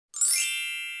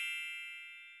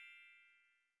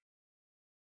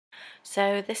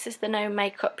So this is the no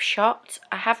makeup shot.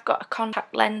 I have got a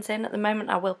contact lens in at the moment.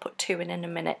 I will put two in a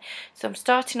minute. So I'm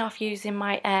starting off using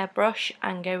my airbrush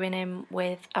and going in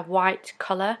with a white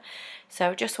colour. So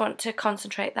I just want to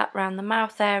concentrate that around the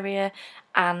mouth area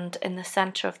and in the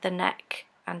centre of the neck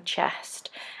and chest.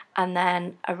 And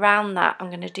then around that I'm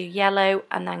going to do yellow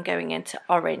and then going into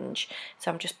orange.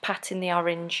 So I'm just patting the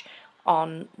orange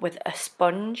on with a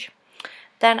sponge.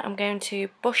 Then I'm going to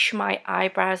bush my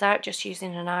eyebrows out just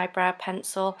using an eyebrow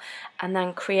pencil and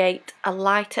then create a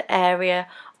lighter area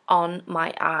on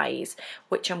my eyes,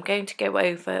 which I'm going to go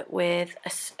over with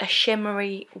a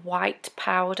shimmery white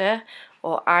powder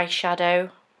or eyeshadow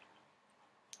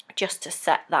just to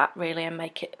set that really and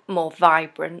make it more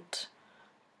vibrant.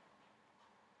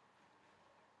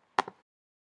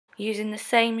 Using the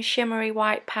same shimmery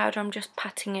white powder, I'm just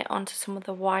patting it onto some of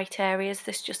the white areas.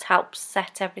 This just helps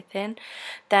set everything.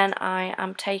 Then I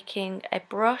am taking a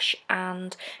brush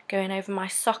and going over my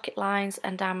socket lines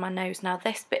and down my nose. Now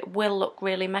this bit will look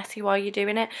really messy while you're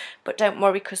doing it, but don't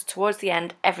worry because towards the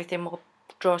end everything will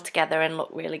draw together and look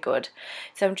really good.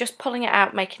 So I'm just pulling it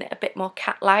out, making it a bit more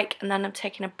cat-like, and then I'm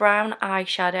taking a brown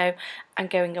eyeshadow and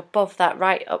going above that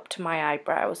right up to my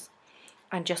eyebrows.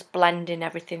 And just blending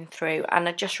everything through, and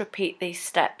I just repeat these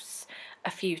steps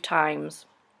a few times.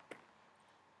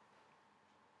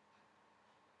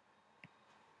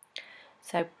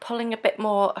 So pulling a bit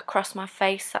more across my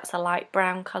face, that's a light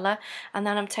brown colour, and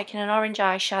then I'm taking an orange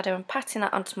eyeshadow and patting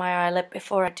that onto my eyelid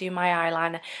before I do my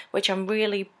eyeliner, which I'm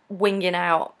really winging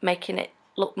out, making it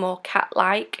look more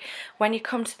cat-like. When you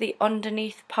come to the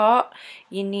underneath part,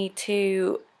 you need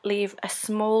to leave a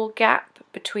small gap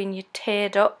between your tear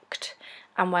duct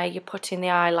and where you're putting the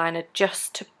eyeliner,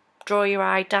 just to draw your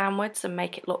eye downwards and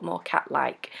make it look more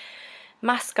cat-like.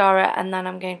 Mascara, and then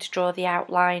I'm going to draw the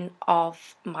outline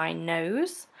of my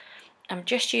nose. I'm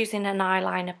just using an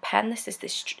eyeliner pen. This is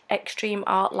this Extreme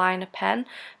Art Liner pen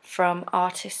from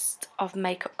Artist of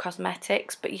Makeup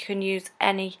Cosmetics, but you can use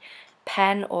any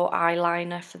pen or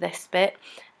eyeliner for this bit.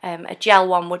 A gel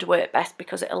one would work best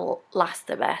because it'll last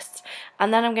the best.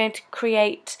 And then I'm going to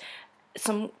create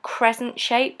some crescent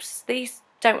shapes. These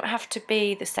don't have to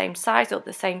be the same size or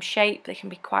the same shape, they can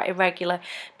be quite irregular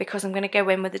because I'm going to go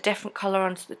in with a different colour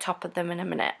onto the top of them in a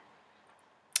minute.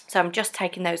 So I'm just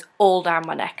taking those all down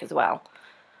my neck as well.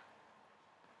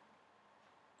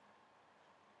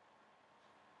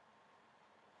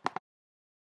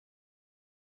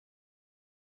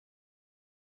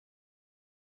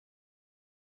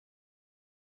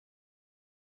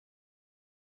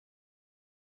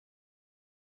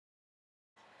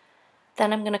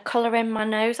 Then I'm going to colour in my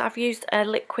nose. I've used a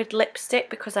liquid lipstick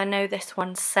because I know this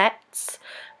one sets,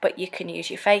 but you can use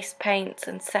your face paints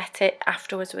and set it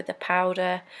afterwards with a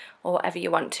powder or whatever you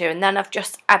want to. And then I've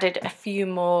just added a few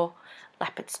more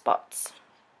leopard spots.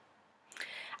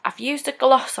 I've used a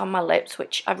gloss on my lips,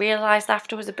 which I realised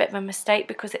after was a bit of a mistake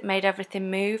because it made everything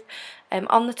move.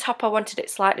 On the top I wanted it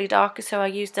slightly darker, so I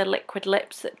used a liquid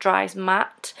lips that dries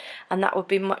matte, and that would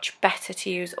be much better to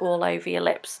use all over your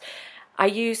lips. I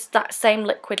used that same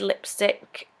liquid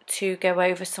lipstick to go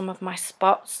over some of my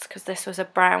spots because this was a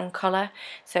brown colour,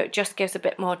 so it just gives a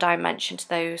bit more dimension to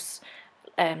those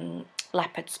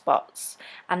leopard spots.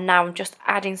 And now I'm just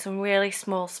adding some really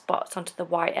small spots onto the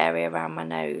white area around my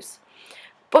nose.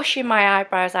 Bushing my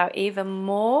eyebrows out even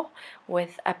more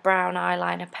with a brown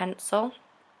eyeliner pencil.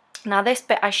 Now this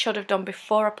bit I should have done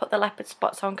before I put the leopard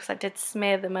spots on because I did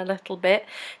smear them a little bit.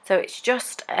 So it's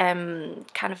just kind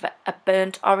of a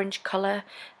burnt orange colour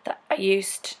that I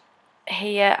used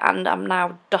here, and I'm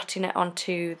now dotting it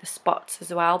onto the spots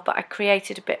as well. But I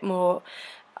created a bit more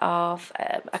of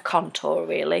a contour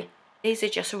really. These are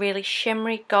just really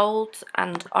shimmery golds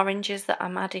and oranges that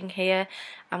I'm adding here.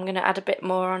 I'm going to add a bit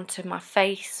more onto my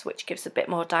face, which gives a bit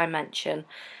more dimension.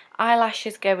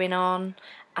 Eyelashes going on,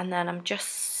 and then I'm just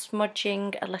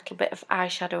smudging a little bit of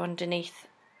eyeshadow underneath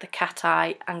the cat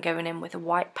eye and going in with a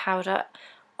white powder.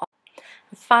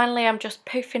 And finally I'm just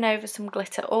poofing over some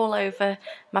glitter all over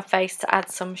my face to add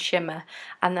some shimmer,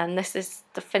 and then this is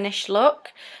the finished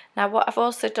look. Now what I've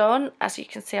also done, as you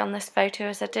can see on this photo,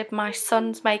 is I did my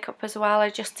son's makeup as well. I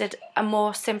just did a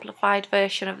more simplified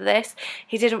version of this.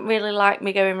 He didn't really like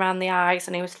me going around the eyes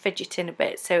and he was fidgeting a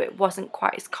bit, so it wasn't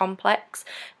quite as complex,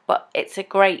 but it's a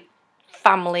great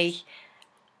family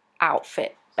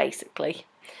outfit basically.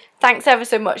 Thanks ever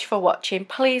so much for watching.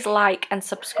 Please like and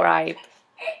subscribe.